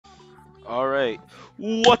Alright,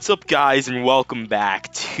 what's up guys and welcome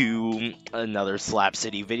back to another Slap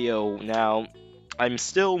City video. Now, I'm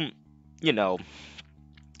still,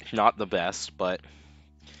 not the best, but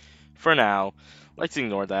for now, let's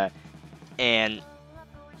ignore that and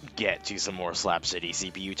get to some more Slap City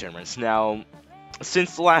CPU tournaments. Now,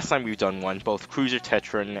 since the last time we've done one, both Cruiser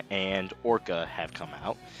Tetron and Orka have come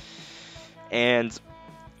out, and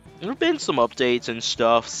there have been some updates and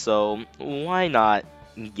stuff, so why not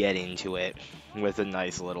get into it with a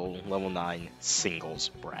nice little level 9 singles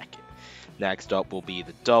bracket. Next up will be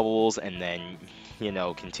the doubles, and then,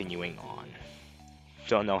 continuing on.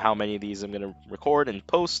 Don't know how many of these I'm going to record and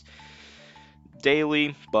post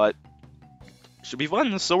daily, but should be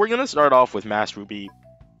fun. So we're going to start off with Mass Ruby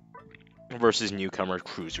versus newcomer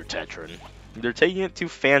Cruiser Tetron. They're taking it to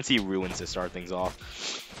Fancy Ruins to start things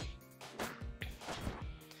off.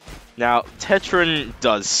 Now, Tetron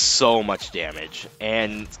does so much damage,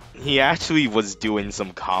 and he actually was doing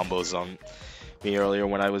some combos on me earlier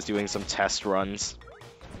when I was doing some test runs.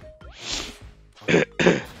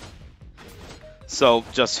 So,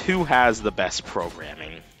 just who has the best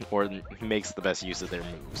programming, or makes the best use of their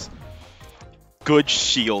moves? Good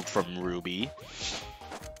shield from Ruby.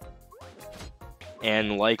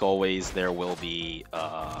 And like always, there will be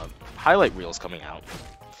highlight reels coming out.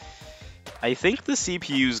 I think the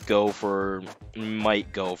CPUs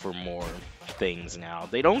might go for more things now.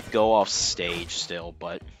 They don't go off stage still,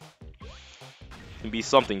 but it'd be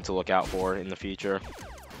something to look out for in the future.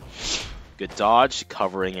 Good dodge,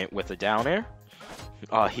 covering it with a down air.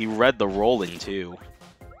 He read the roll-in too.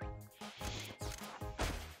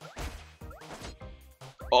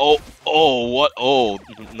 Oh,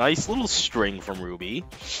 nice little string from Ruby.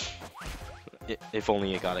 If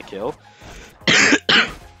only it got a kill.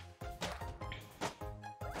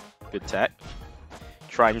 Good tech.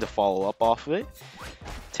 Trying to follow up off of it.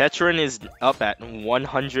 Tetron is up at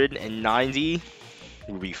 190.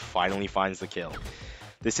 Ruby finally finds the kill.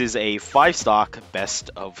 This is a 5-stock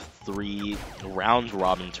best of 3 round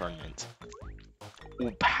robin tournament.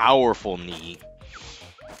 Ooh, powerful knee.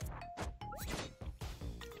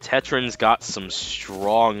 Tetron's got some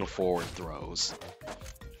strong forward throws.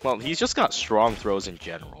 Well, he's just got strong throws in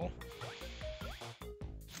general.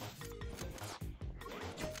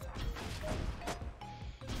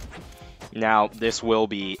 Now, this will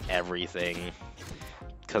be everything,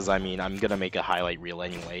 because, I'm gonna make a highlight reel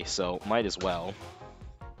anyway, so might as well.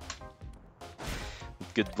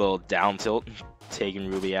 Good little down tilt, taking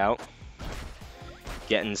Ruby out.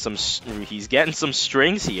 He's getting some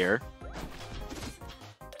strings here.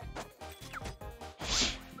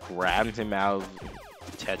 Grabbed him out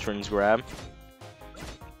of Tetron's grab.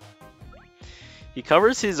 He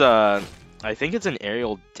covers his, I think it's an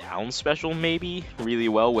aerial down special, maybe, really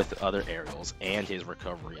well with other aerials, and his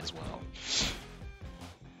recovery as well.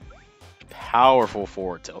 Powerful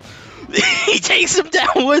forward tilt. He takes him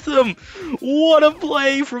down with him! What a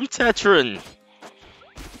play from Tetron!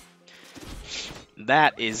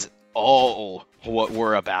 That is all what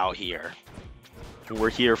we're about here. We're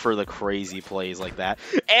here for the crazy plays like that.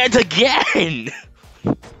 And again!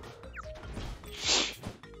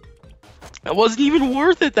 It wasn't even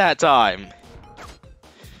worth it that time.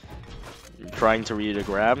 Trying to read a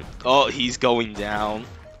grab. Oh, he's going down.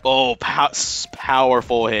 Oh,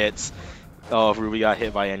 powerful hits. Oh, if Ruby got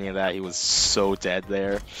hit by any of that, he was so dead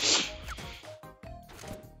there.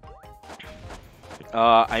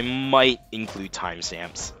 I might include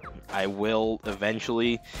timestamps. I will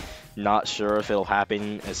eventually. Not sure if it'll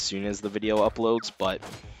happen as soon as the video uploads, but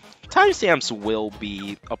timestamps will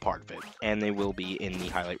be a part of it. And they will be in the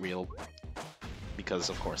highlight reel. Because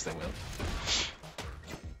of course they will.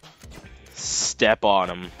 Step on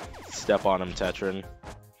him. Step on him, Tetron.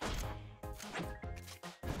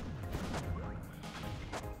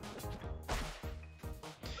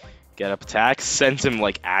 Get up attack. Sends him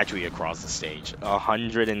like actually across the stage.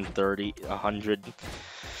 130, 100.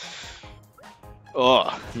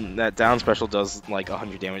 Oh, that down special does like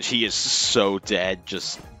 100 damage. He is so dead.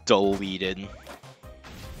 Just deleted.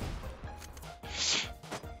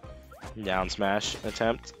 Down smash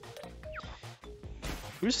attempt.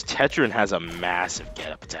 Who's Tetron has a massive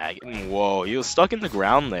get up attack. Whoa, he was stuck in the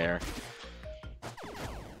ground there.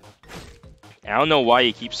 I don't know why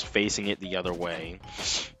he keeps facing it the other way.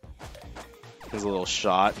 His little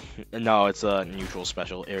shot. No, it's a neutral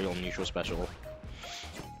special, aerial neutral special.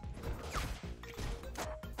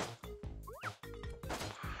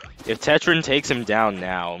 If Tetron takes him down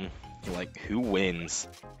now, like, who wins?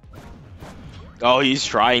 Oh, he's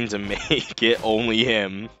trying to make it only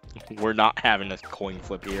him. We're not having a coin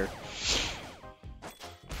flip here.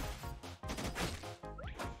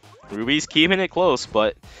 Ruby's keeping it close,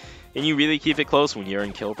 but can you really keep it close when you're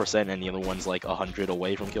in kill percent and the other one's like 100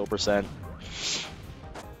 away from kill percent?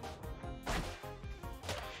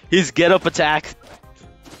 His get-up attack!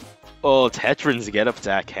 Oh, Tetron's get-up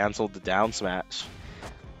attack canceled the down smash.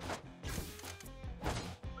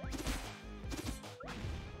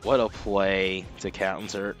 What a play to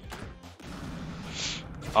counter.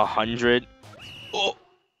 100. Oh!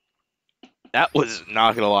 That was,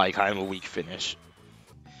 not gonna lie, kind of a weak finish.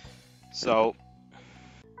 So,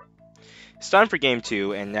 it's time for game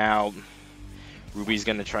 2, and now Ruby's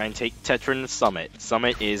gonna try and take Tetron to Summit.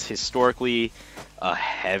 Summit is historically a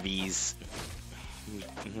heavies.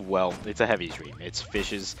 Well, it's a heavies dream. It's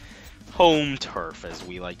Fish's home turf, as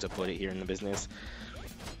we like to put it here in the business.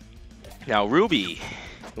 Now, Ruby,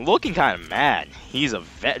 looking kind of mad. He's a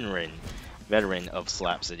veteran of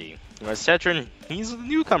Slap City. Whereas Tetron, he's a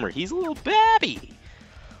newcomer. He's a little babby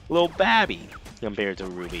compared to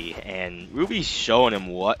Ruby, and Ruby's showing him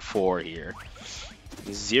what for here.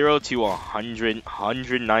 0 to 100,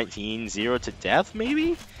 119, 0 to death,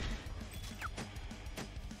 maybe?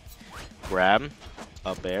 Grab,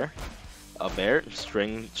 up air,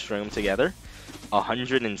 string them together.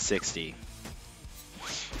 160.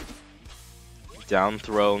 Down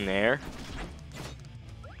throw nair.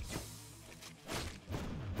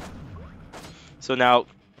 So now,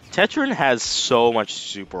 Tetron has so much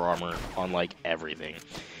super armor on like everything.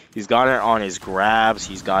 He's got it on his grabs,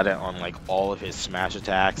 he's got it on like all of his smash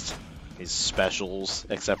attacks, his specials,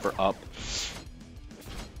 except for up.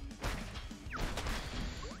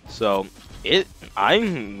 So,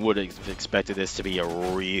 I would have expected this to be a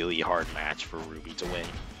really hard match for Ruby to win.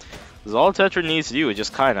 Because all Tetron needs to do is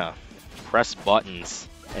just kind of press buttons,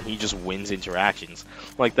 and he just wins interactions.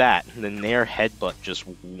 Like that. The Nair headbutt just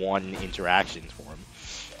won interactions for him.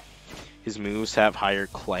 His moves have higher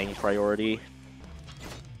clang priority.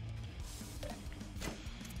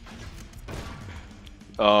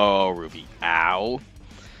 Oh, Ruby. Ow.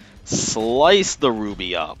 Slice the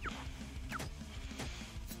Ruby up.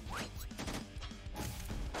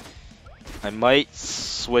 I might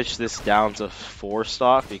switch this down to 4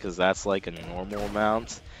 stock because that's like a normal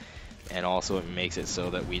amount. And also it makes it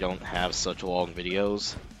so that we don't have such long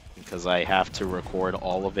videos because I have to record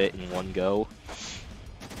all of it in one go.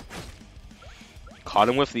 Caught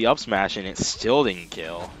him with the up smash and it still didn't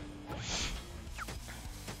kill.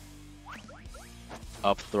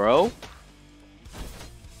 Up throw.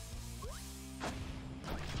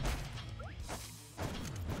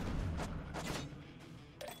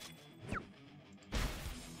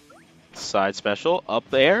 Side special, up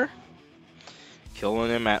there. Killing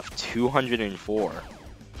him at 204.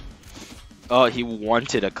 Oh, he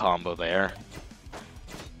wanted a combo there.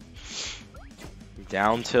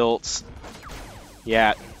 Down tilts.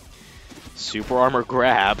 Yeah. Super armor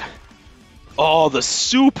grab. Oh, the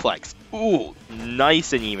suplex. Ooh,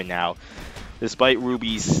 nice and even now. Despite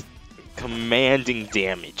Ruby's commanding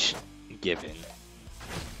damage given.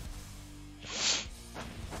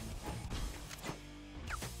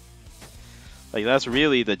 Like, that's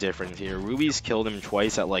really the difference here. Ruby's killed him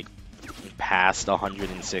twice at, like, past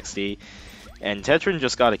 160. And Tetron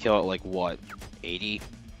just got to kill at, like, what? 80?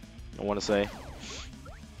 I want to say.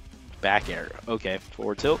 Back air. Okay,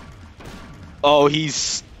 forward tilt. Oh,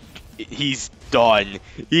 he's done.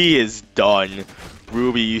 He is done.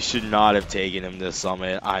 Ruby, you should not have taken him to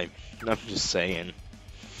Summit. I'm just saying.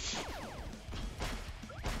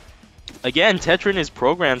 Again, Tetron is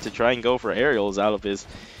programmed to try and go for aerials out of his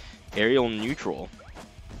aerial neutral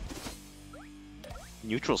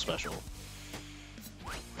special.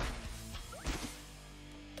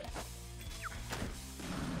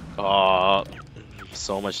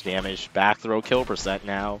 So much damage. Back throw kill percent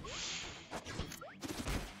now.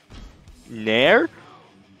 Nair?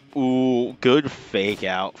 Ooh, good fake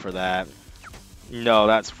out for that. No,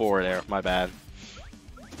 that's forward air. My bad.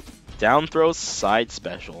 Down throw side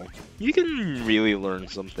special. You can really learn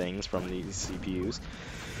some things from these CPUs.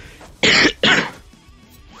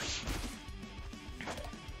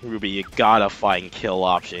 Ruby, you gotta find kill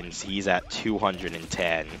options. He's at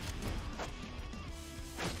 210.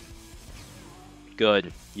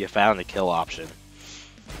 Good. You found a kill option.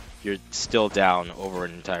 You're still down over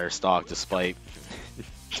an entire stock despite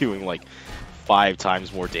doing like 5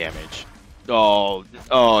 times more damage. Oh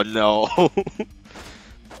no.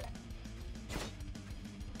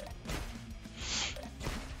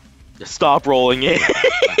 Stop rolling in.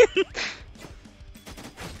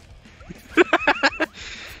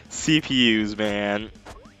 CPUs, man.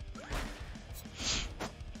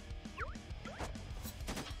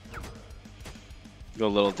 Go a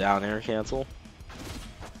little down air cancel.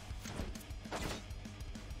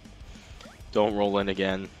 Don't roll in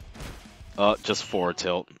again. Just forward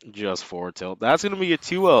tilt. Just forward tilt. That's going to be a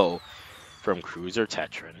 2-0 from Cruiser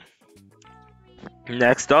Tetron.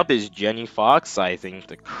 Next up is Jenny Fox, I think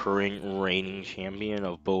the current reigning champion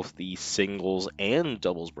of both the singles and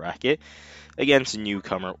doubles bracket, against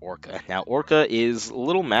newcomer Orka. Now, Orka is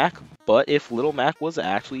Little Mac, but if Little Mac was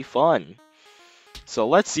actually fun. So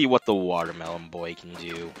let's see what the Watermelon Boy can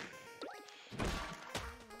do.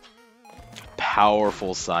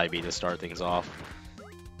 Powerful side B to start things off.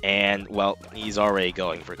 And, well, he's already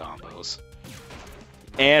going for combos.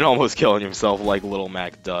 And almost killing himself like Little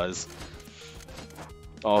Mac does.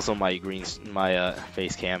 Also, my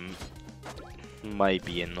face cam might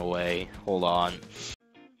be in the way. Hold on.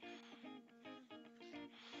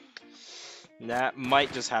 That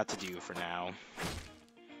might just have to do for now.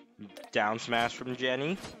 Down smash from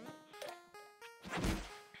Jenny.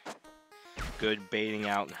 Good baiting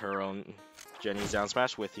out her own Jenny's down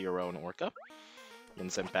smash with your own Orka.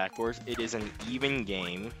 And sent backwards. It is an even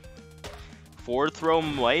game. Forward throw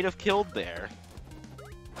might have killed there.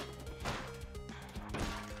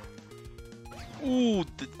 Ooh,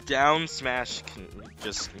 the down smash can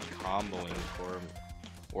just comboing for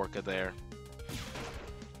Orka there.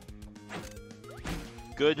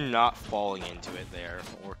 Good not falling into it there,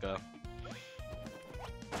 Orka.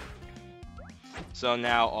 So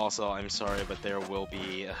now also, I'm sorry, but there will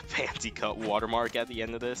be a fancy cut watermark at the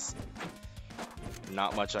end of this.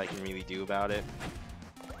 Not much I can really do about it.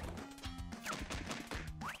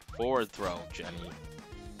 Forward throw, Jenny.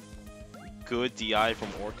 Good DI from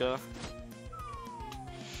Orka.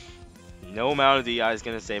 No amount of DI is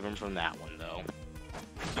going to save him from that one, though.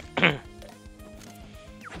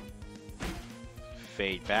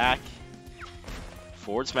 Fade back.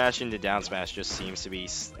 Forward smash into down smash just seems to be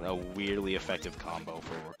a weirdly effective combo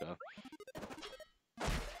for Orka.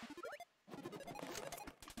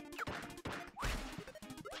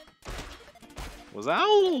 Was that a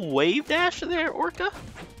little wave dash there, Orka?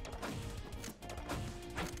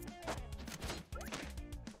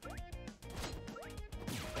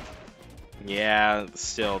 Yeah,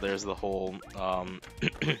 still, there's the whole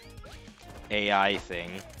AI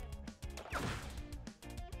thing.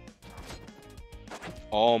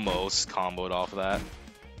 Almost comboed off of that.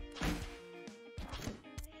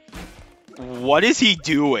 What is he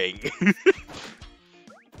doing?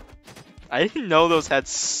 I didn't know those had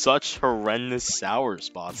such horrendous sour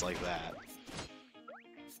spots like that.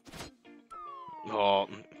 Oh,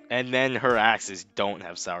 and then her axes don't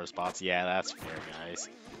have sour spots. Yeah, that's fair, guys.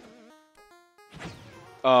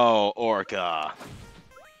 Oh, Orka.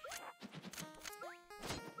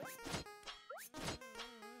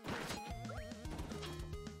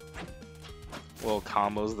 Little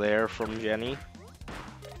combos there from Jenny.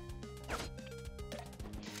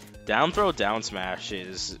 Down throw, down smash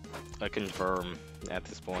is a confirm at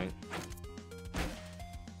this point.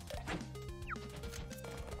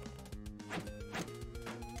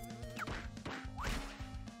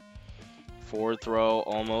 Forward throw,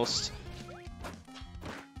 almost.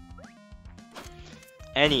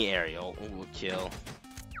 Any aerial will kill.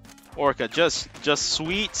 Orka, just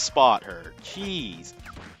sweet spot her. Jeez.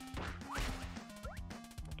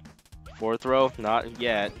 Forward throw, not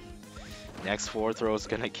yet. Next forward throw is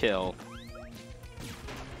gonna kill.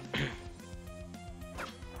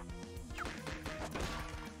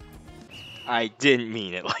 I didn't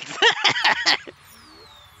mean it like that.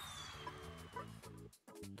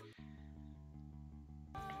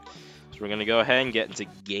 So we're gonna go ahead and get into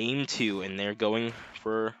game 2, and they're going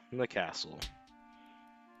for the castle.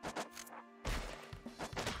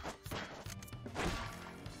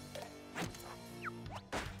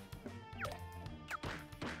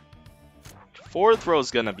 Forward throw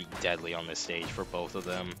is gonna be deadly on this stage for both of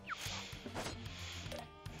them.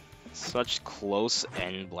 Such close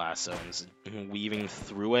end blast zones. Weaving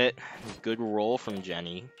through it. Good roll from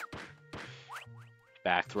Jenny.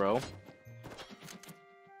 Back throw.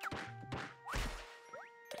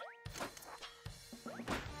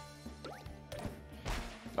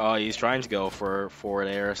 Oh, he's trying to go for forward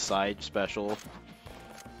air side special.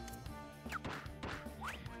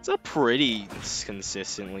 It's a pretty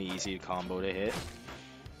consistently easy combo to hit.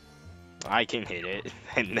 I can hit it,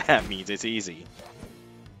 and that means it's easy.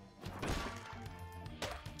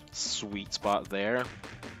 Sweet spot there.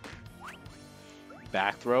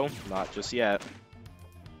 Back throw, not just yet.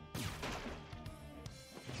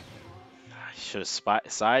 I should have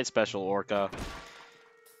side special Orka.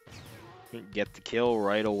 Get the kill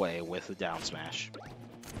right away with the down smash.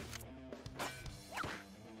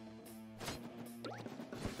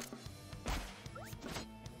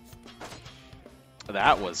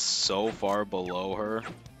 That was so far below her.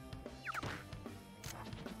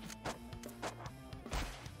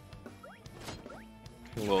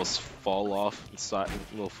 little fall off,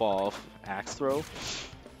 little fall off axe throw.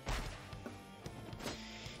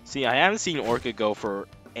 See, I haven't seen Orka go for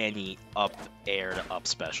any up air to up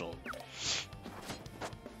special.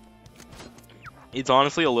 It's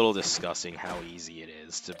honestly a little disgusting how easy it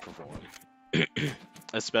is to perform,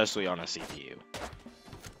 especially on a CPU.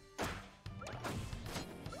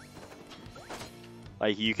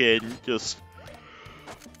 Like, you can just...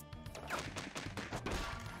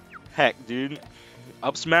 Heck, dude.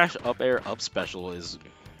 Up smash, up air, up special is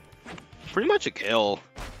pretty much a kill.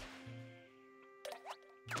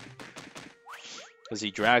 Because he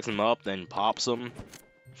drags him up, then pops him.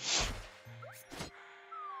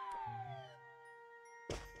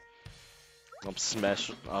 Up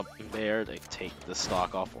smash, up air to take the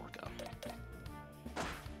stock off Orka.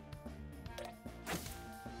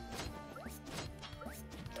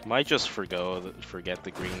 Might just forget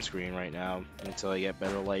the green screen right now until I get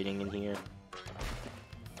better lighting in here.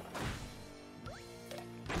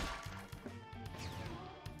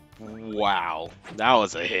 Wow, that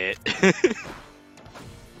was a hit.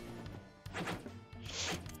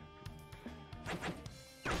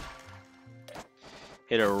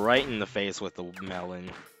 Hit her right in the face with the melon.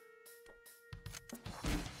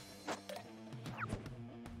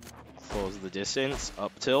 Close the distance,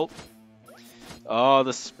 up tilt. Oh,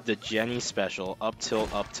 the Jenny special, up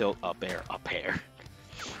tilt, up air.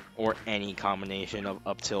 Or any combination of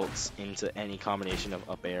up tilts into any combination of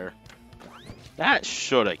up air. That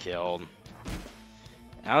should have killed.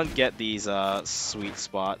 I don't get these sweet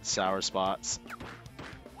spots, sour spots.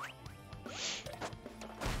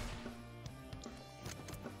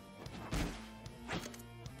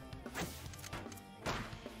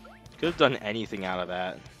 Could have done anything out of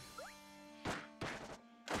that.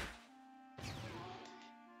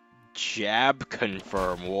 Jab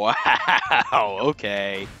confirm. Wow.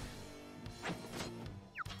 Okay.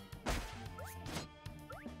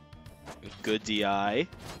 Good DI.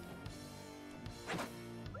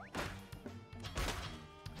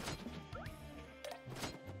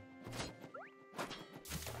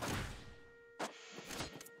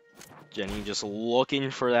 Jenny just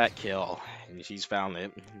looking for that kill, and she's found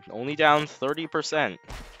it. Only down 30%.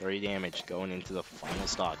 30 damage going into the final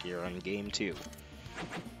stock here on game 2.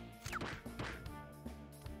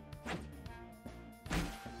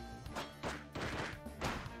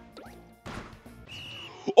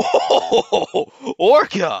 Oh,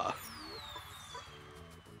 Orka!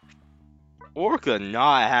 Orka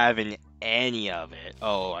not having any of it.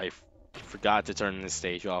 Oh, I forgot to turn this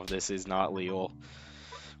stage off. This is not legal.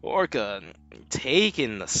 Orka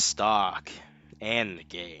taking the stock and the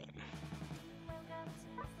game.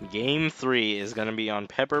 Game 3 is going to be on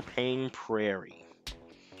Pepper Pane Prairie.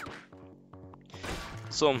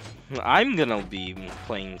 So, I'm going to be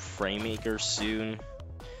playing Framemaker soon.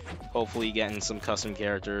 Hopefully getting some custom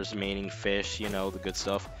characters, maining fish, you know, the good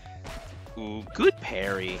stuff. Ooh, good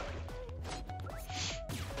parry.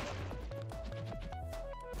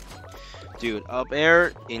 Dude, up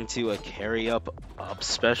air into a carry up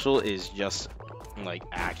special is just, like,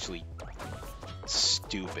 actually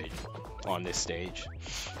stupid on this stage.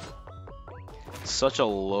 Such a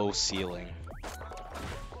low ceiling.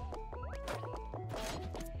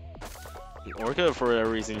 Orka, for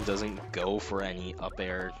whatever reason, doesn't go for any up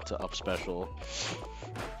air to up special.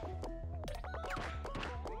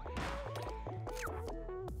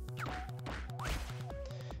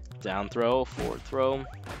 Down throw, forward throw.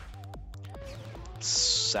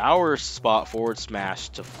 Sour spot forward smash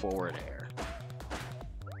to forward air.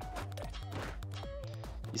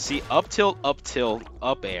 You see, up tilt,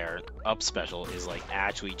 up air, up special is like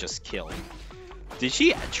actually just killing. Did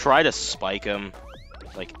she try to spike him?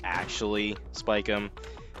 Like actually spike him?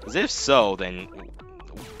 Because if so, then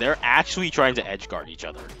they're actually trying to edge guard each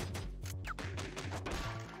other.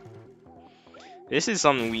 This is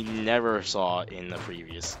something we never saw in the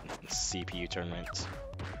previous CPU tournaments.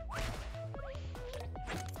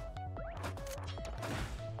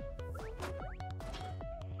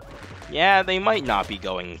 Yeah, they might not be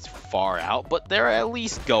going far out, but they're at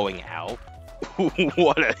least going out.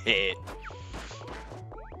 What a hit.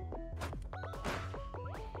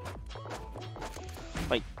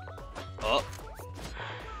 Like, up.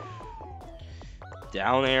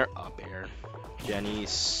 Down air, up air. Jenny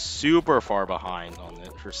super far behind on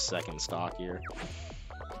her second stock here.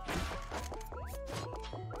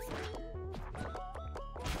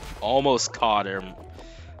 Almost caught her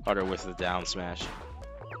with the down smash.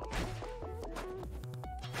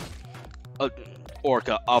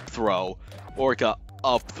 Orka up throw. Orka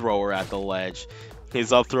up thrower at the ledge.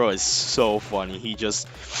 His up throw is so funny. He just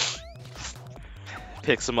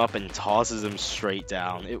picks him up and tosses him straight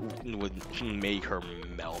down. It would make her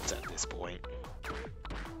melt at this point.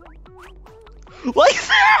 Like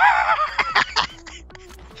that!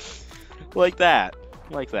 Like that.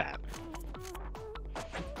 Like that.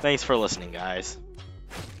 Thanks for listening, guys.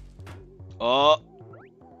 Oh!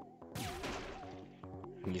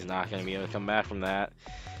 He's not gonna be able to come back from that.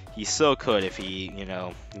 He still could if he, you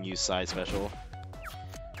know, used side special.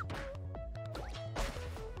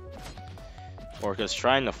 Orka's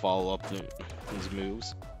trying to follow up his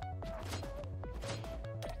moves.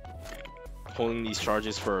 Holding these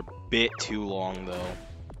charges for a bit too long, though.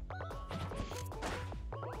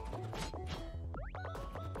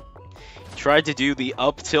 Tried to do the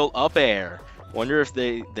up tilt up air. Wonder if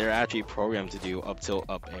they're actually programmed to do up tilt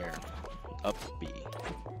up air. Up B.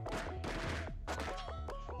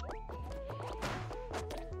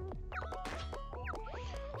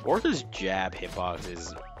 Orka's jab hitbox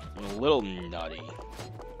is a little nutty.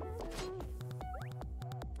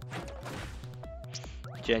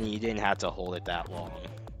 Jenny, you didn't have to hold it that long.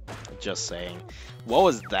 Just saying. What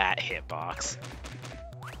was that hitbox?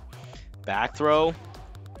 Back throw?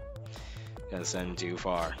 Gonna send too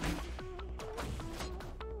far.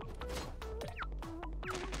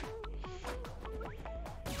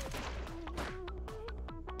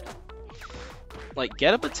 Like,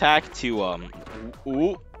 get up attack to,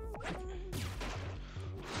 ooh.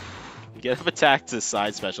 Get up attack to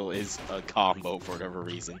side special is a combo for whatever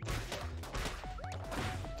reason.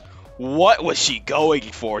 What was she going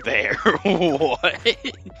for there? What?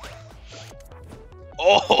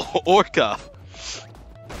 Oh, Orka.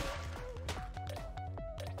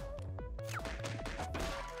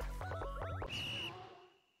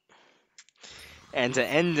 And to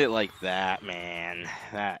end it like that, man,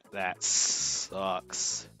 that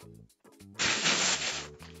sucks.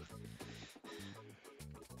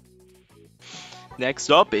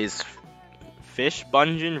 Next up is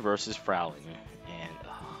Fishbunjinn versus Frallan, and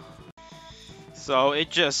so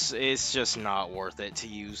it's just not worth it to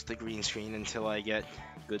use the green screen until I get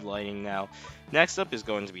good lighting now. Next up is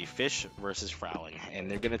going to be Fish versus Frallan,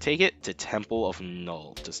 and they're gonna take it to Temple of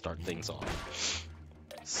Null to start things off.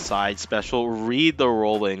 Side special, read the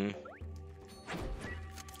rolling.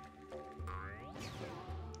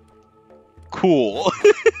 Cool.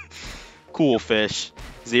 Cool, Fish.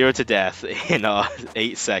 0 to death in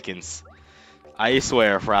 8 seconds. I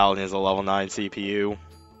swear Frallan is a level 9 CPU.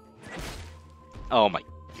 Oh my...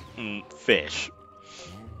 Fish.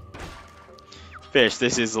 Fish,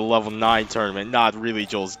 this is a level 9 tournament, not really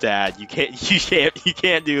Joel's dad. You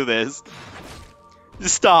can't do this.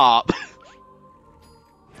 Stop.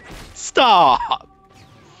 Stop!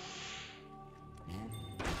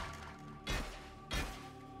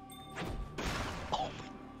 Oh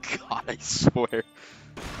my god, I swear.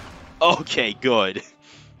 Okay, good.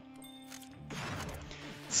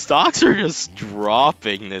 Stocks are just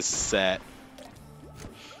dropping this set.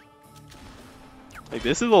 Like,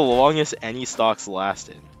 this is the longest any stocks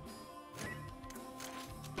lasted.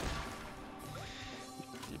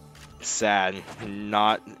 Sad.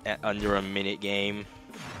 Not under a minute game.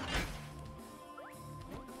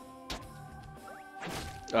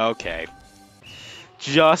 Okay.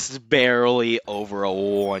 Just barely over a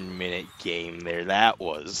 1 minute game there. That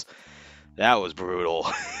was brutal.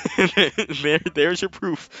 There's your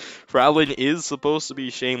proof. Frallan is supposed to be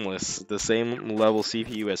shameless. The same level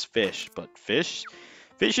CPU as Fish, but Fish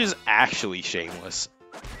is actually shameless.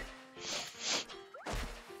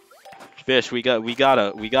 Fish, we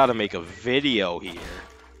gotta make a video here.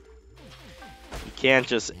 You can't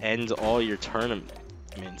just end all your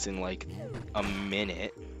tournaments in like a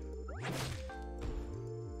minute.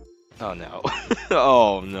 Oh no.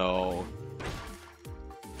 Oh no.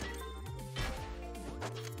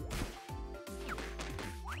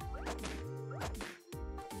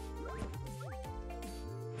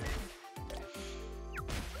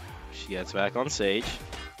 She gets back on stage.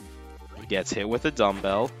 Gets hit with a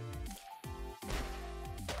dumbbell.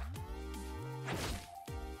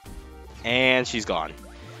 And she's gone.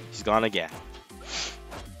 She's gone again.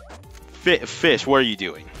 Fish, what are you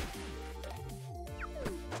doing?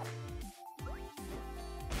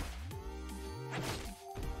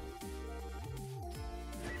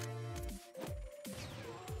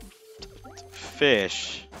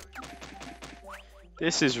 Fish.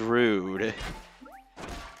 This is rude.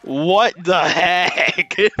 What the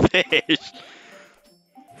heck? Fish.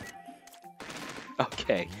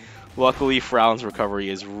 Okay. Luckily, Frallan's recovery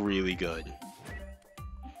is really good.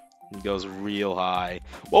 He goes real high.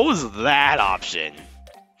 What was that option?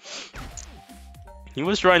 He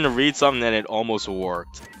was trying to read something and it almost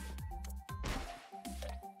worked.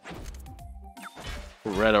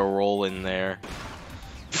 Red a roll in there.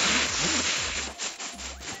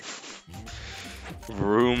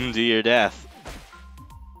 Room to your death.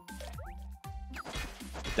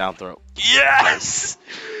 Down throw. Yes!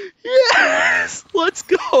 Yes! Let's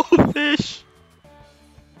go, fish!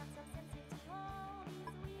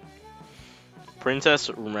 Princess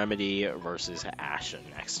Remedy versus Asha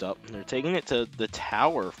next up. They're taking it to the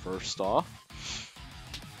tower first off.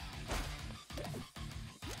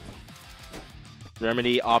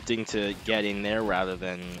 Remedy opting to get in there rather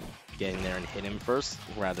than getting there and hit him first,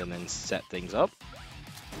 rather than set things up.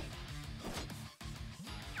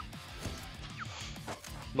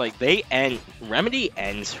 Like, Remedy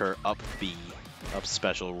ends her up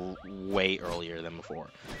special way earlier than before.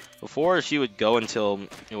 Before, she would go until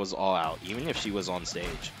it was all out, even if she was on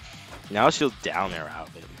stage. Now she'll down air out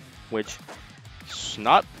of it, which is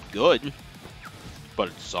not good, but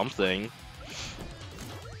it's something.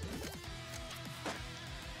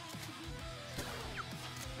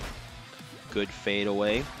 Good fade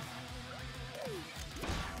away.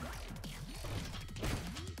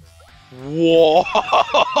 Whoa!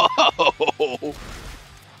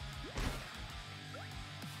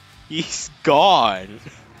 He's gone.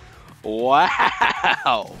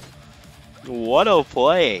 Wow! What a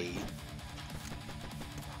play.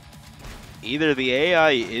 Either the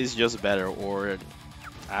AI is just better, or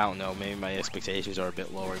I don't know, maybe my expectations are a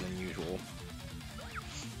bit lower than usual.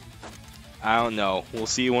 I don't know. We'll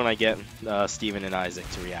see when I get Steven and Isaac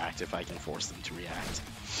to react, if I can force them to react.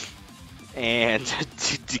 And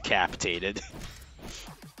decapitated.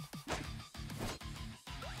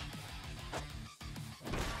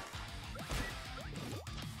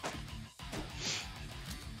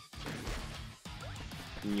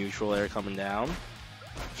 Neutral air coming down.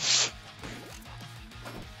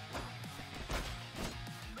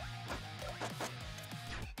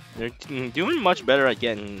 They're doing much better at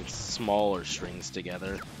getting smaller strings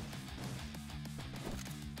together.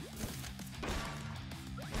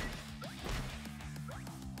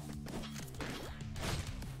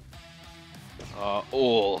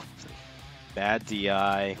 Oh, bad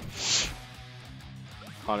DI.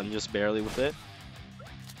 Caught him just barely with it.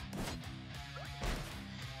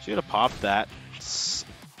 Should have popped that.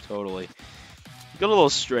 Totally. Got a little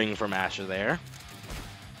string from Asha there.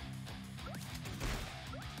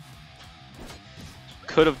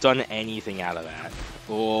 Could have done anything out of that.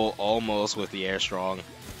 Oh, almost with the air strong.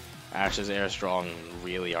 Asha's air strong,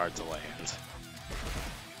 really hard to land.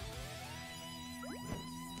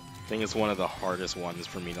 I think it's one of the hardest ones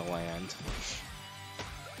for me to land.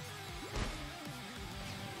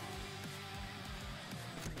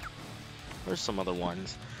 There's some other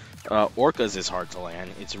ones. Orka's is hard to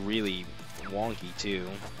land. It's really wonky too.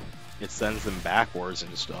 It sends them backwards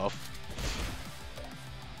and stuff.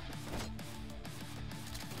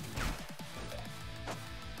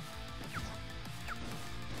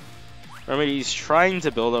 Remedy's trying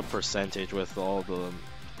to build up percentage with all the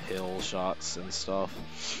hill shots and stuff.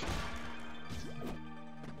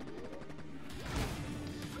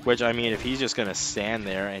 Which, I mean, if he's just gonna stand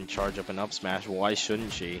there and charge up an up smash, why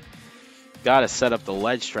shouldn't she? Gotta set up the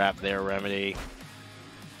ledge trap there, Remedy.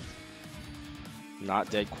 Not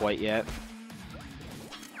dead quite yet.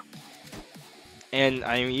 And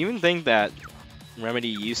I even think that Remedy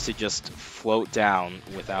used to just float down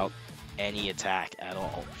without any attack at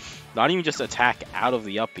all. Not even just attack out of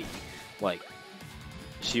the up B. Like,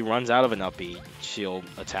 she runs out of an up B, she'll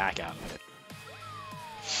attack out of it.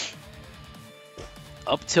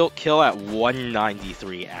 Up tilt kill at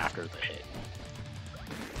 193 after the hit.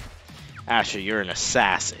 Asha, you're an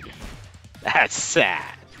assassin. That's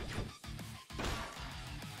sad.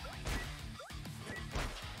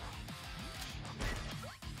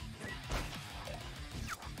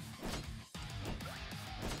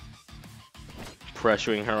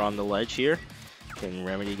 Pressuring her on the ledge here. Can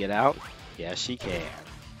Remedy get out? Yes, she can.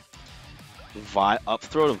 Up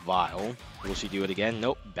throw to Vile. Will she do it again?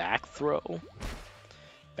 Nope. Back throw.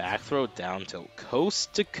 Back throw down tilt.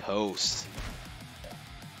 Coast to coast.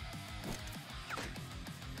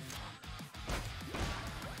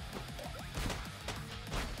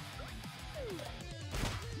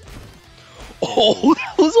 Oh,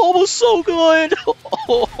 that was almost so good!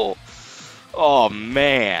 Oh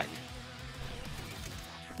man.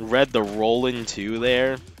 Read the roll-in too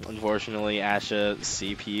there. Unfortunately, Asha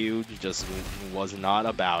CPU just was not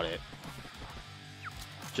about it.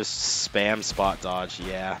 Just spam spot dodge,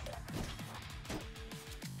 yeah.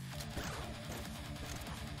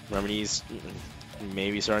 Remedy's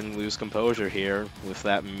maybe starting to lose composure here with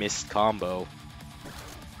that missed combo.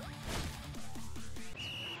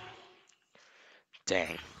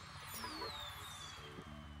 Dang.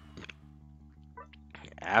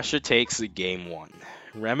 Asha takes the game 1.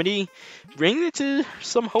 Remedy bringing it to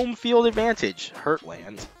some home field advantage.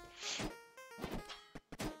 Heartland.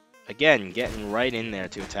 Again, getting right in there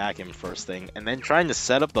to attack him first thing, and then trying to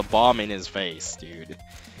set up the bomb in his face, dude.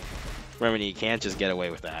 Remedy, you can't just get away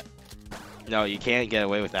with that. No, you can't get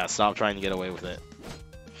away with that. Stop trying to get away with it.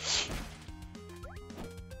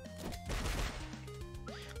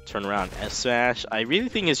 Turn around S smash. I really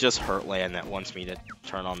think it's just Heartland that wants me to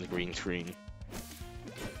turn on the green screen.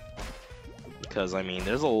 Because, I mean,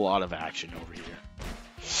 there's a lot of action over here.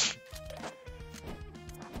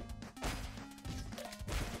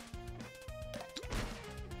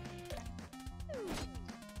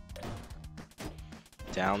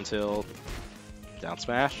 Down tilt. Down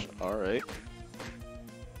smash. Alright.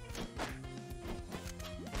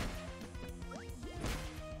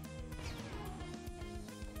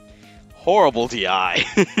 Horrible DI.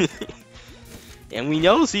 And we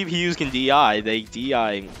know CPUs can DI. They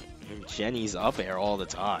DI Jenny's up air all the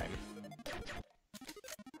time.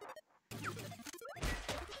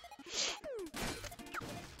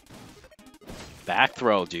 Back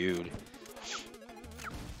throw, dude.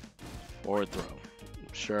 Forward throw.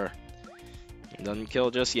 Sure. Doesn't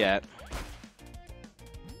kill just yet.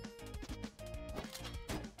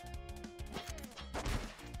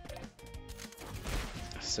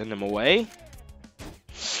 Send him away.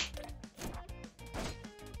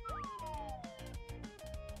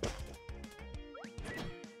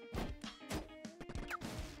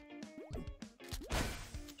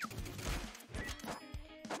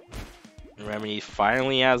 Remedy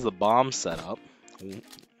finally has the bomb set up.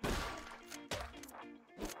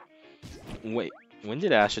 Wait, when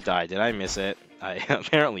did Asha die? Did I miss it? I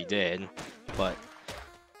apparently did. But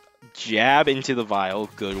jab into the vial.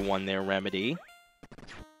 Good one there, Remedy.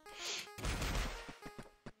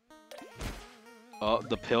 Oh,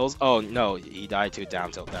 the pills. Oh, no, he died to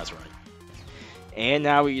down tilt. That's right. And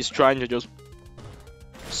now he's trying to just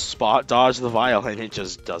spot dodge the vial, and it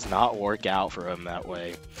just does not work out for him that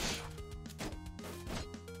way.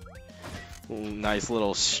 Ooh, nice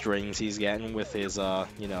little strings he's getting with his,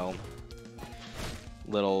 you know,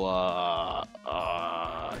 little,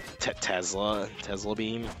 Tesla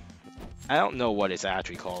beam. I don't know what it's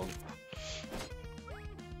actually called.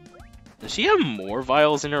 Does she have more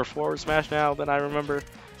vials in her forward smash now than I remember?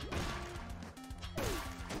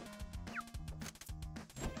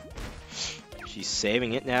 She's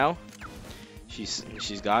saving it now.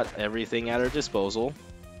 She's got everything at her disposal.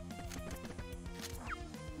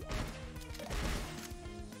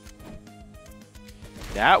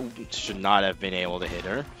 That should not have been able to hit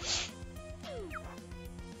her.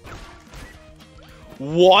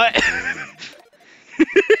 What?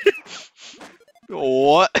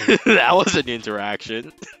 What? That was an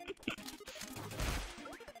interaction.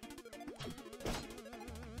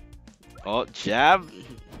 Oh, jab.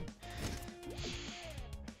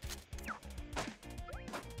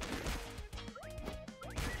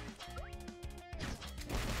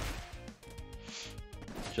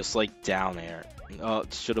 Just like down air. Oh,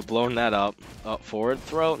 should have blown that up. Up forward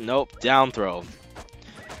throw? Nope, down throw.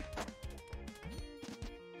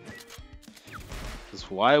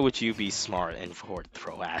 Because why would you be smart and forward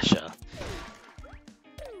throw, Asha?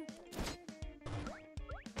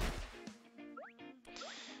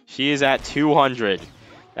 She is at 200.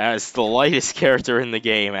 That is the lightest character in the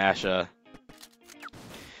game, Asha.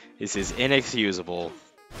 This is inexcusable.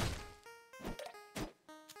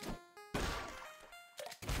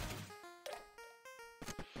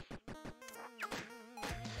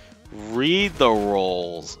 Read the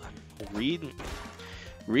rolls. Read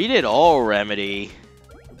it all, Remedy.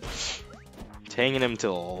 Taking him to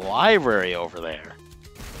the library over there.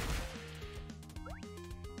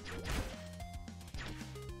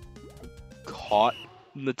 Caught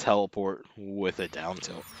in the teleport with a down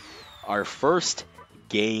tilt. Our first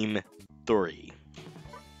game 3.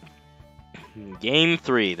 Game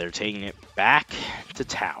 3, they're taking it back to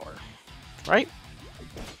tower. Right?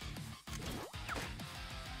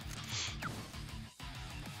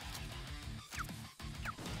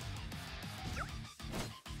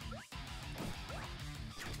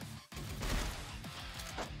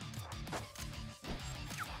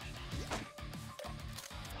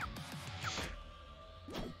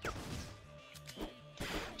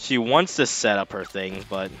 She wants to set up her thing,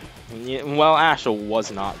 but, well, Asha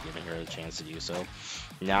was not giving her a chance to do so.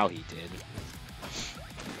 Now he did.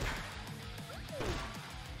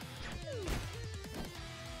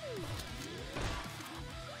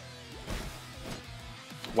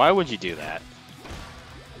 Why would you do that?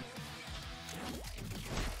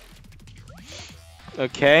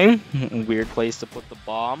 Okay, weird place to put the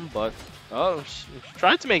bomb, but Oh,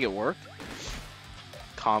 tried to make it work.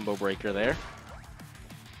 Combo breaker there.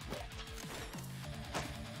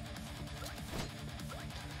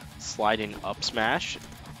 Sliding up smash.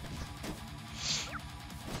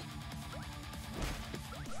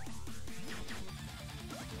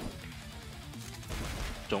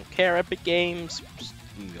 Don't care, Epic Games. Just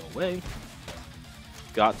go away.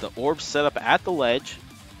 Got the orb set up at the ledge.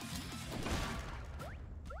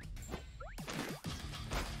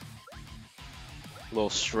 Little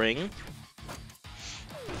string.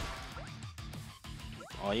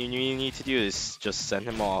 All you need to do is just send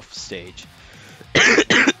him off stage.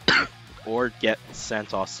 Or get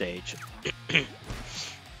sent off stage.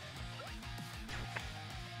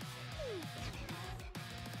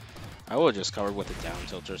 I would have just covered with a down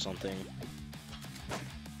tilt or something.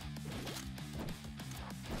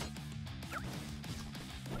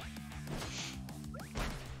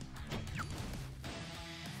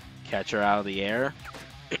 Catch her out of the air.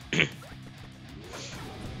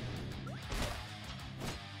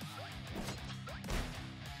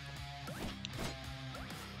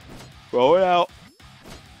 Throw it out.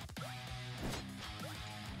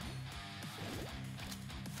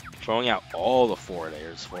 Throwing out all the forward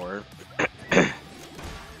airs for her.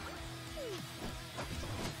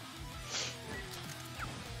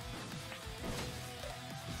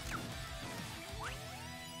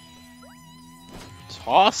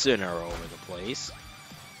 Tossing her over the place.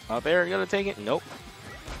 Up air, gonna take it? Nope.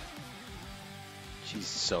 She's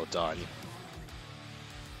so done.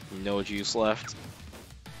 No juice left.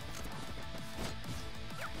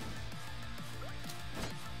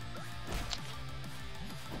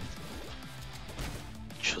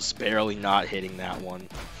 Just barely not hitting that one.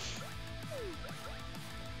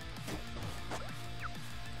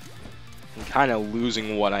 I'm kind of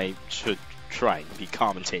losing what I should try and be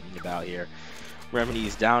commentating about here.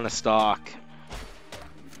 Remedy's down a stock.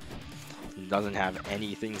 Doesn't have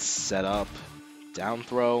anything set up. Down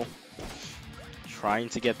throw. Trying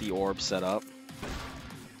to get the orb set up.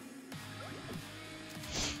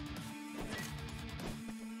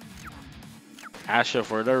 Asha,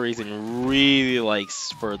 for no reason, really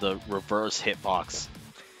likes for the reverse hitbox.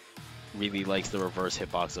 Really likes the reverse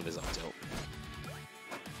hitbox of his up tilt.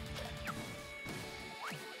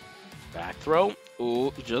 Back throw.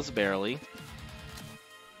 Ooh, just barely.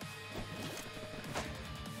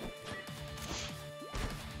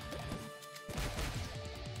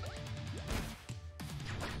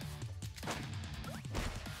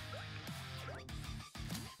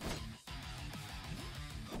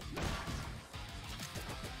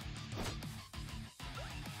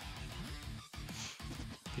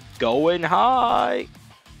 Going high.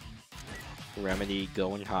 Remedy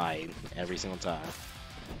going high every single time.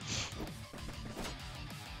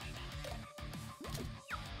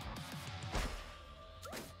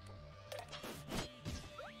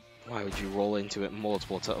 Why would you roll into it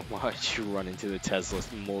multiple times? Why would you run into the Tesla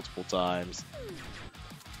multiple times?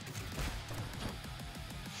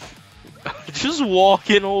 Just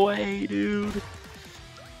walking away, dude.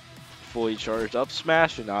 Fully charged up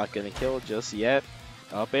smash. You're not gonna kill just yet.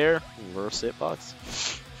 Up air, reverse hitbox.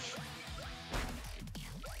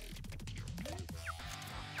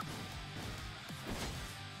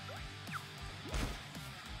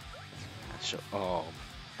 Asha, oh,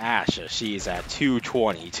 Asha, she's at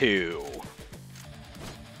 222.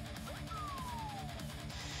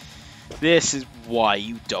 This is why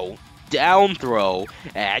you don't down throw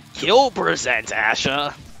at kill percent,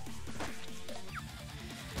 Asha.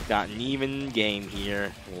 Got an even game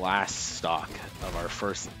here. Last stock of our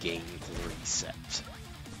first game 3 set.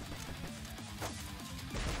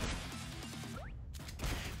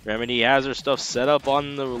 Remedy has her stuff set up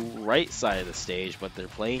on the right side of the stage, but they're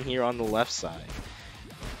playing here on the left side.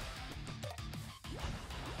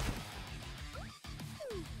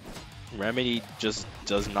 Remedy just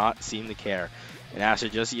does not seem to care. And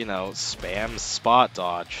Asha just, you know, spams spot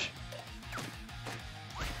dodge.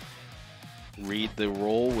 Read the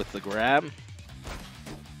roll with the grab.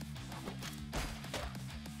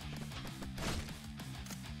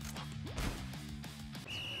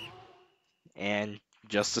 And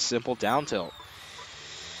just a simple down tilt.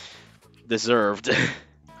 Deserved.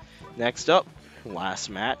 Next up,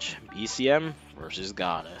 last match, BCM versus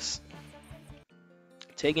Goddess.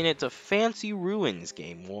 Taking it to Fancy Ruins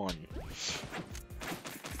Game 1.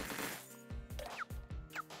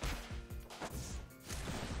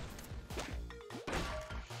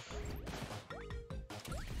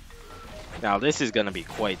 Now this is going to be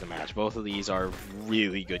quite the match. Both of these are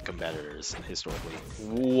really good competitors historically.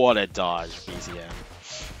 What a dodge, BCM.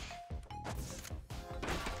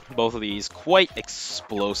 Both of these quite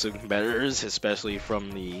explosive competitors, especially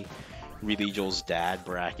from the Religio's dad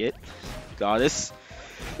bracket. Goddess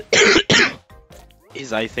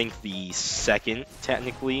is, I think, the second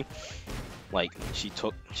technically. Like she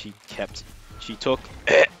took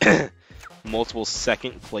multiple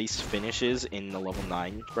second place finishes in the level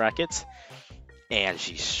 9 brackets, and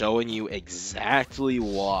she's showing you exactly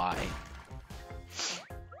why.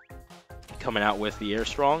 Coming out with the air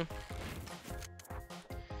strong.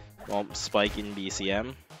 Well, spiking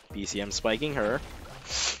BCM. BCM spiking her.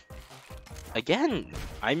 Again,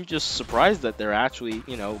 I'm just surprised that they're actually,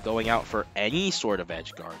 you know, going out for any sort of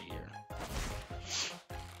edge guard here.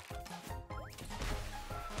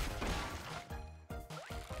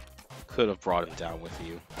 Could have brought him down with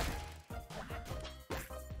you.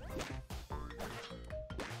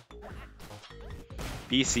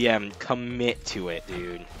 BCM, commit to it,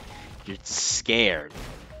 dude. You're scared.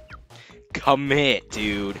 Commit,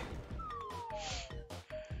 dude.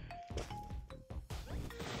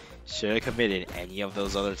 Should have committed any of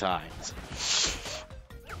those other times.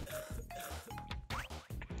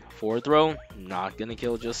 Forward throw, not gonna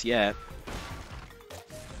kill just yet.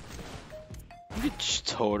 You could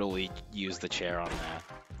totally use the chair on that.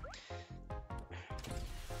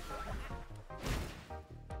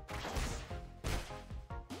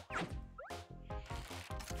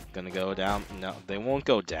 Gonna go down? No, they won't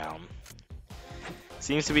go down.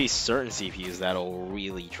 Seems to be certain CPUs that'll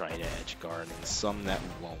really try to edge guard, and some that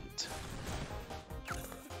won't.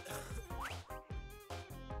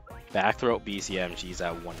 Back throw BCM, she's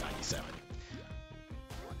at 197.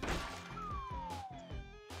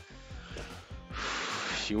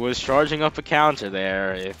 She was charging up a counter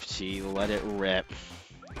there. If she let it rip,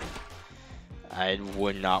 I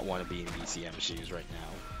would not want to be in BCM shoes right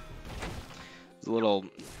now. Those little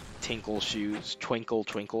tinkle shoes, twinkle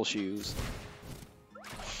shoes.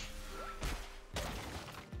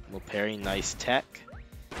 Little parry, nice tech.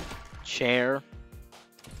 Chair.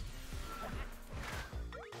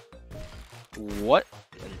 What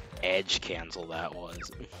an edge cancel that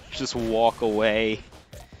was. Just walk away.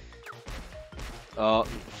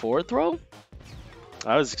 Forward throw?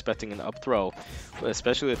 I was expecting an up throw, but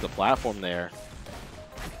especially with the platform there.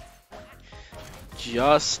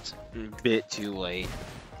 Just a bit too late.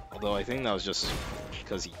 Although I think that was just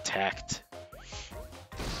because he teched.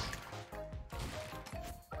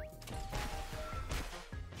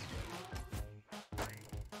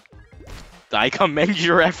 I commend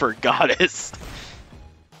your effort, Goddess.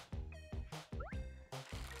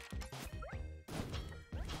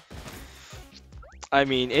 I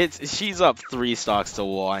mean, she's up 3 stocks to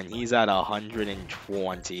 1. He's at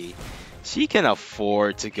 120. She can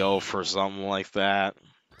afford to go for something like that.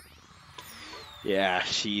 Yeah,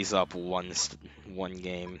 she's up one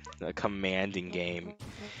game, a commanding game.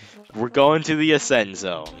 We're going to the Ascend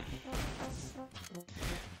Zone.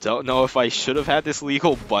 Don't know if I should have had this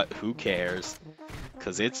legal, but who cares?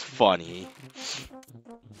 Because it's funny.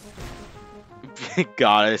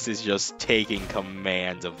 Goddess is just taking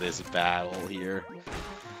command of this battle here.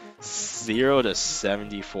 0 to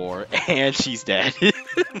 74, and she's dead.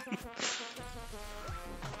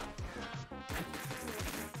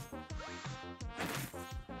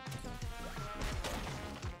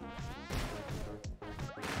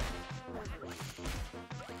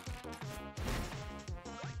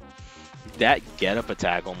 That get-up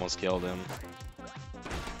attack almost killed him.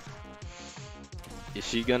 Is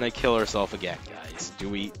she gonna kill herself again, guys? Do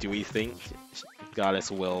we think Goddess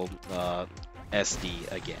will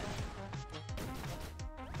SD again?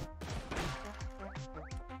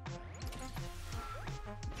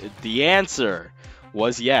 The answer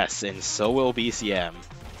was yes, and so will BCM.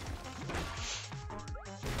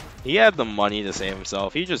 He had the money to save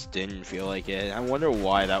himself, he just didn't feel like it. I wonder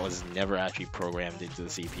why that was never actually programmed into the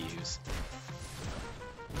CPUs.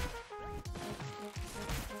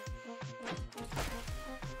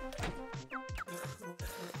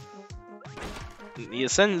 The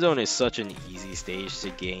Ascend Zone is such an easy stage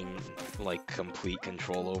to gain, like, complete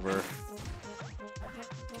control over.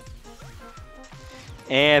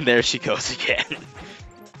 And there she goes again.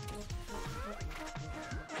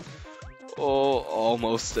 Oh,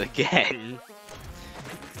 almost again.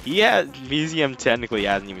 BZM technically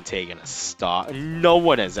hasn't even taken a stock. No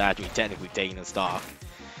one has actually technically taken a stock.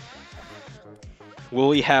 Will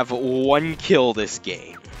we have 1 kill this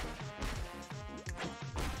game?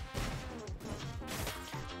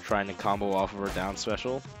 Trying to combo off of her down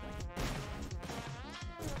special.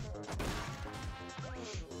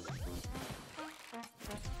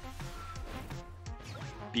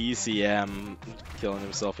 BCM killing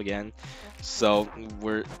himself again. So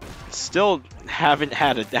we're still haven't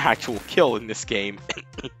had an actual kill in this game.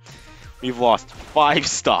 We've lost 5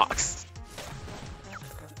 stocks.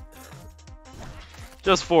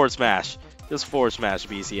 Just forward smash. Just forward smash,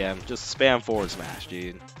 BCM. Just spam forward smash,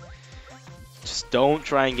 dude. Just don't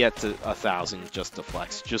try and get to 1,000 just to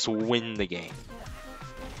flex. Just win the game.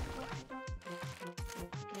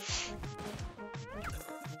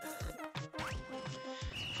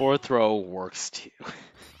 Forward throw works too.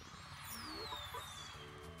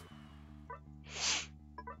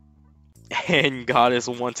 And Goddess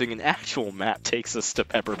wanting an actual map takes us to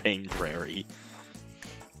Pepperpain Prairie.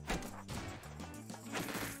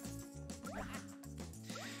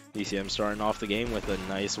 BCM starting off the game with a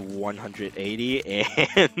nice 180,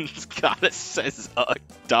 and Goddess says,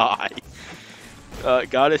 die.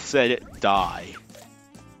 Goddess said, die.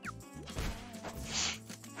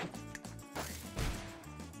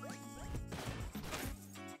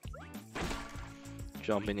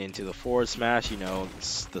 Jumping into the forward smash, you know,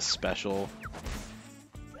 it's the special.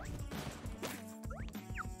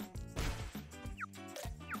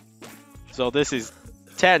 So this is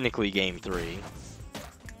technically game 3.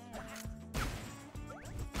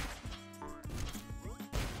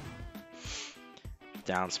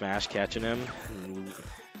 Down smash catching him.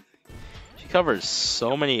 She covers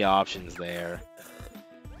so many options there.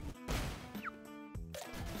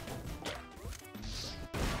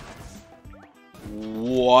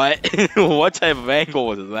 What? What type of angle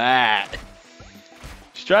was that?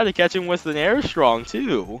 She tried to catch him with an air strong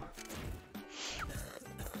too.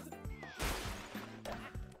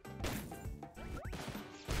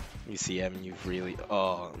 UCM, you've really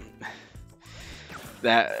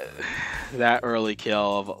that early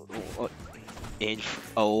kill of in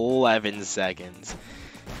 11 seconds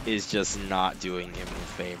is just not doing him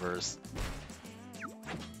favors.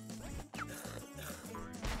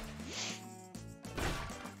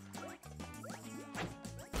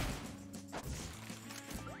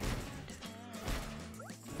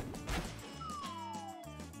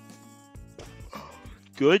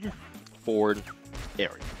 Good forward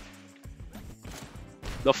aerial.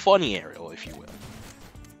 The funny aerial, if you will.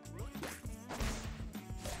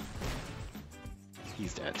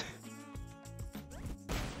 He's dead.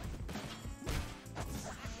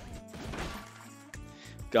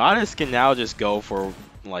 Goddess can now just go for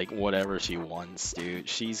like whatever she wants, dude.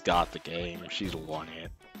 She's got the game. She's won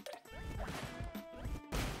it.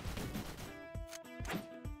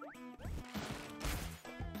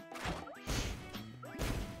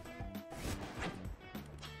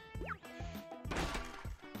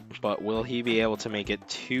 But will he be able to make it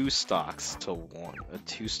 2 stocks to 1? A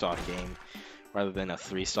 2-stock game rather than a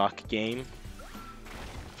 3-stock game?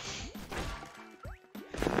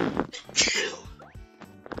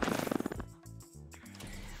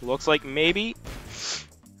 Looks like maybe.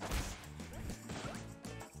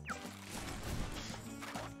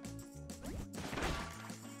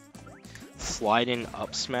 Slide in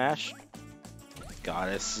up smash.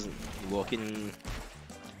 Goddess looking.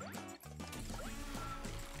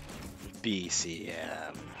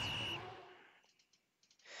 BCM.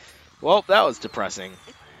 Well, that was depressing.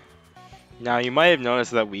 Now, you might have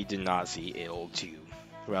noticed that we did not see Ittle Dew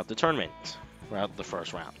throughout the tournament, throughout the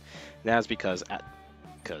first round. That's because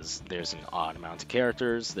there's an odd amount of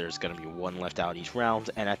characters, there's going to be 1 left out each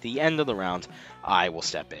round, and at the end of the round, I will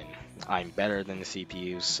step in. I'm better than the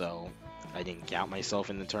CPU, so I didn't count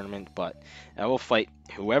myself in the tournament, but I will fight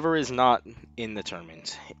whoever is not in the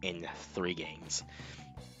tournament in 3 games.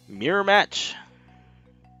 Mirror match,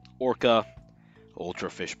 Orka, Ultra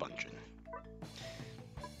Fishbunjinn.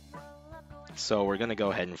 So we're gonna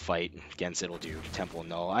go ahead and fight against Ittle Dew, Temple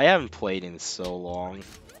Null. I haven't played in so long.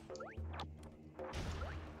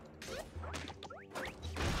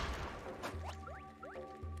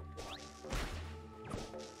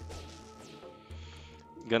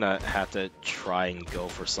 Gonna have to try and go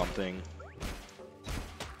for something.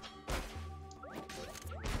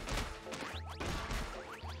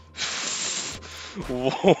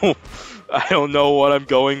 Whoa, I don't know what I'm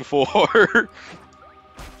going for.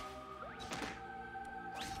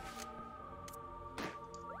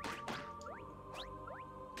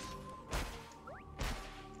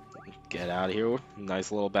 Get out of here.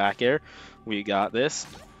 Nice little back air. We got this.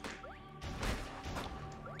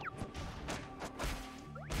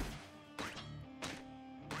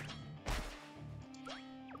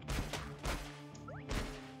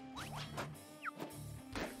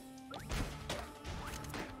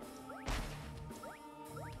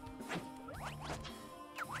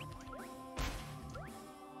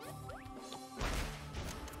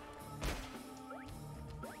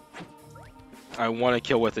 I want to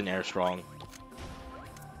kill with an air strong.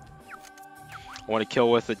 I want to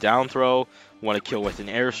kill with a down throw, want to kill with an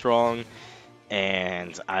air strong,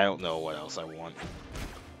 and I don't know what else I want.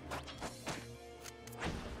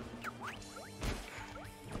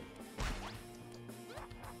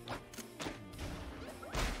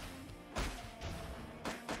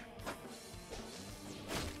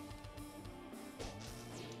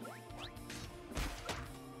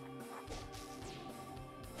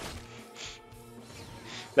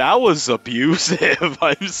 That was abusive.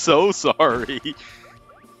 I'm so sorry.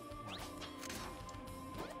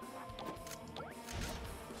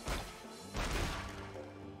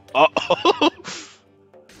 Uh-oh.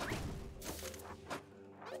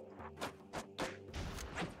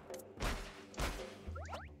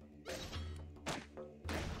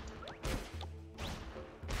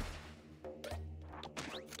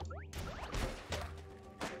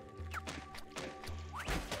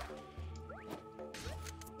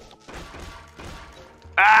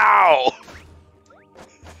 Ow!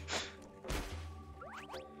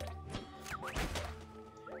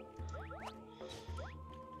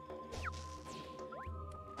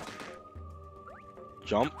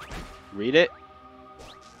 Jump. Read it.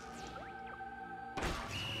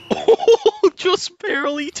 Oh, just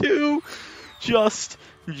barely too. Just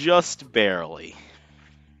barely.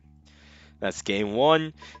 That's game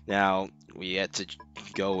 1. Now we get to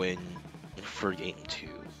go in for game 2.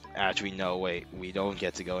 Actually, no, wait. We don't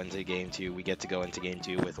get to go into game 2. We get to go into game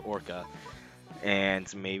 2 with Orka.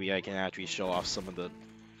 And maybe I can actually show off some of the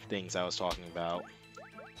things I was talking about.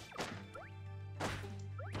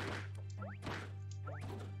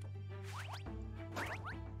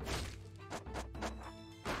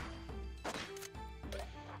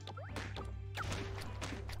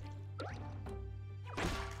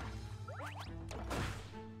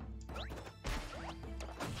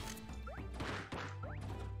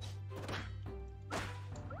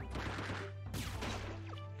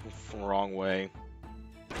 Wrong way.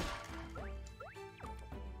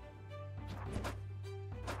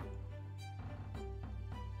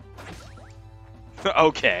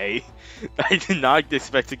 Okay. I did not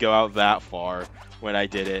expect to go out that far when I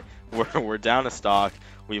did it. We're down to stock.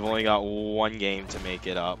 We've only got one game to make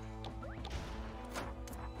it up.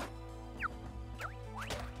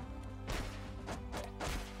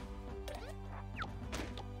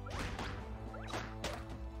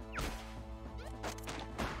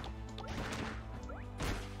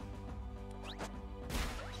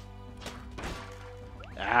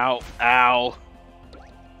 Ow, ow.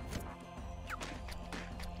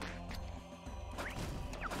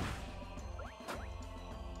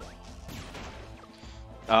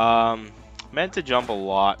 Meant to jump a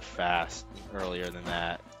lot fast earlier than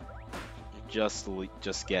that. Just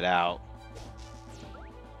get out.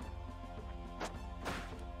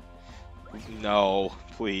 No,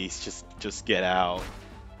 please, just get out.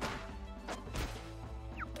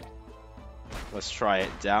 Let's try it.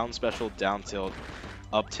 Down special, down tilt,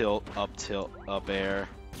 up air.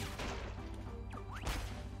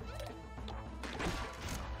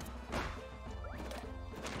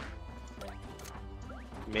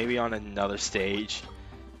 Maybe on another stage.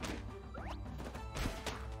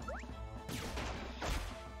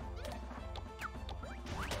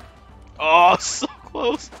 Oh, so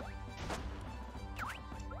close.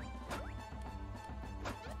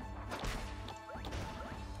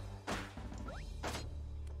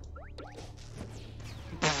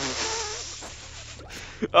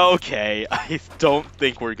 Okay, I don't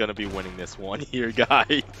think we're gonna be winning this one here,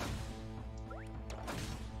 guys.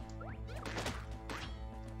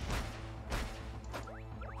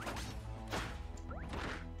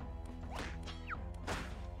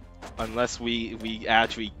 Unless we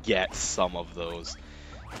actually get some of those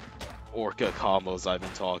Orka combos I've been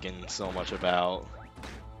talking so much about.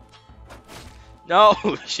 No,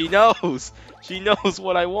 she knows. She knows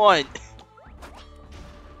what I want.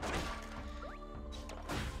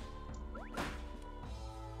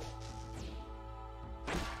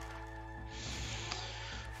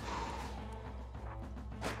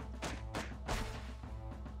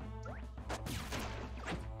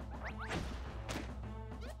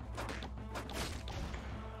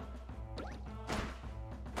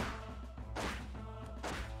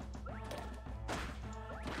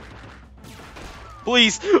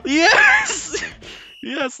 Please, yes!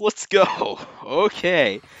 Yes, let's go.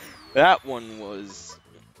 Okay, that one was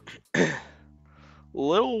a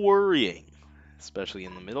little worrying, especially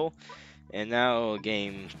in the middle. And now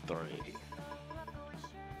game 3.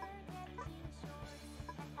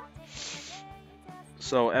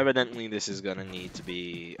 So evidently this is gonna need to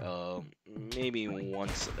be maybe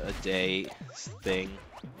once a day thing.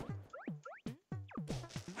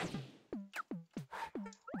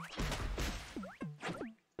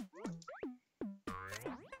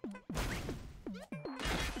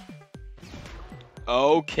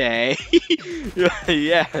 Okay.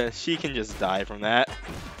 Yeah, she can just die from that.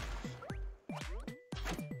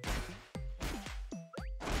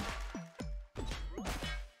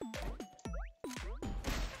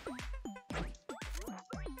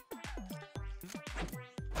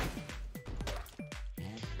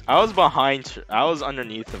 I was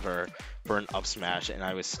underneath of her for an up smash, and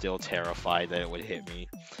I was still terrified that it would hit me.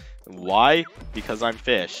 Why? Because I'm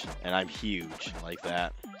fish, and I'm huge like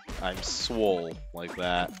that. I'm swole like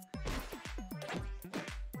that.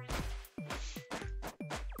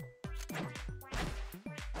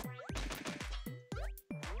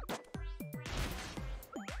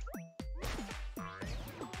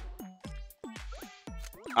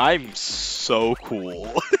 I'm so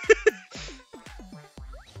cool.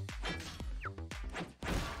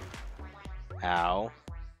 Ow.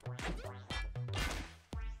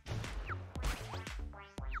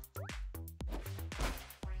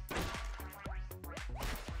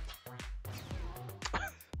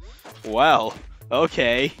 Well,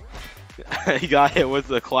 okay. I got hit with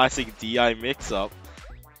the classic DI mix-up.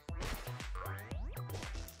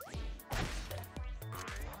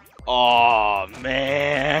 Oh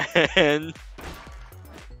man.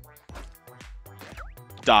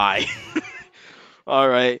 Die.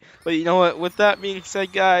 Alright, but you know what, with that being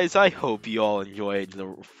said, guys, I hope you all enjoyed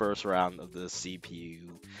the first round of the CPU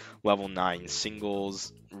Level 9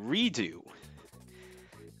 Singles Redo.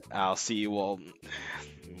 I'll see you all...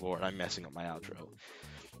 Lord, I'm messing up my outro.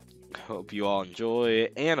 Hope you all enjoy,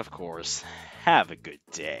 and of course, have a good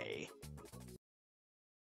day.